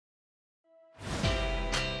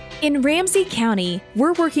In Ramsey County,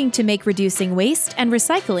 we're working to make reducing waste and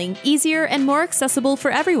recycling easier and more accessible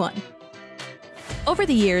for everyone. Over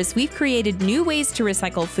the years, we've created new ways to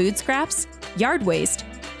recycle food scraps, yard waste,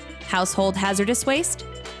 household hazardous waste,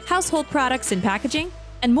 household products and packaging,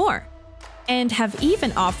 and more, and have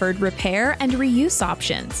even offered repair and reuse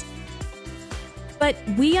options. But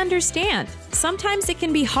we understand, sometimes it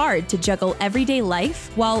can be hard to juggle everyday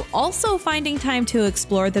life while also finding time to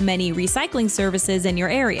explore the many recycling services in your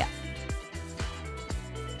area.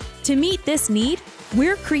 To meet this need,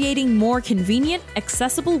 we're creating more convenient,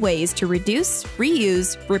 accessible ways to reduce,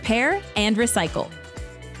 reuse, repair, and recycle,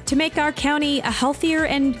 to make our county a healthier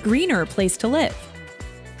and greener place to live.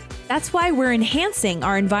 That's why we're enhancing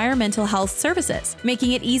our environmental health services,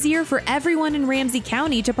 making it easier for everyone in Ramsey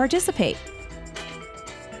County to participate.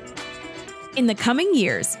 In the coming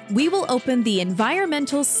years, we will open the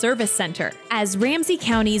Environmental Service Center as Ramsey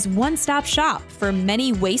County's one-stop shop for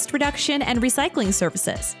many waste reduction and recycling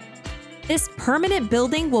services. This permanent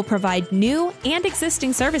building will provide new and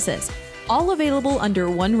existing services, all available under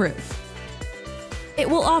one roof. It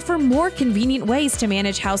will offer more convenient ways to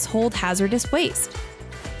manage household hazardous waste,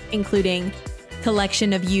 including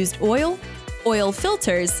collection of used oil, oil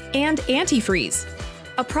filters, and antifreeze.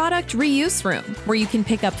 A product reuse room where you can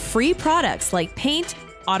pick up free products like paint,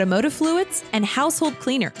 automotive fluids, and household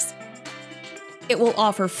cleaners. It will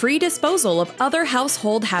offer free disposal of other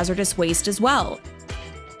household hazardous waste as well,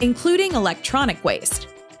 including electronic waste.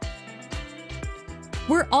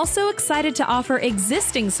 We're also excited to offer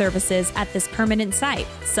existing services at this permanent site,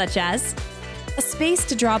 such as a space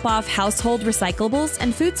to drop off household recyclables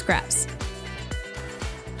and food scraps,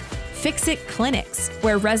 Fix-It clinics,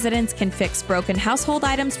 where residents can fix broken household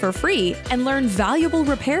items for free and learn valuable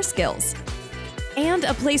repair skills, and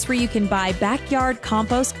a place where you can buy backyard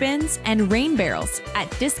compost bins and rain barrels at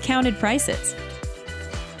discounted prices.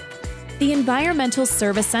 The Environmental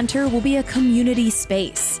Service Center will be a community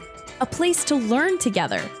space, a place to learn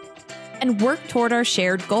together and work toward our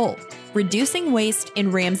shared goal, reducing waste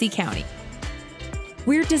in Ramsey County.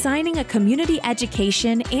 We're designing a community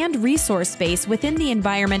education and resource space within the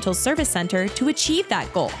Environmental Service Center to achieve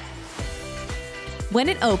that goal. When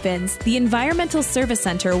it opens, the Environmental Service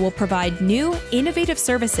Center will provide new, innovative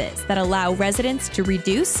services that allow residents to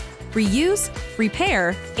reduce, reuse,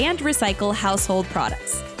 repair, and recycle household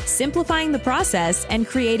products, simplifying the process and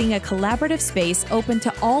creating a collaborative space open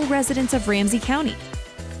to all residents of Ramsey County.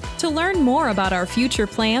 To learn more about our future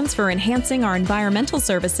plans for enhancing our environmental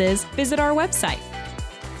services, visit our website,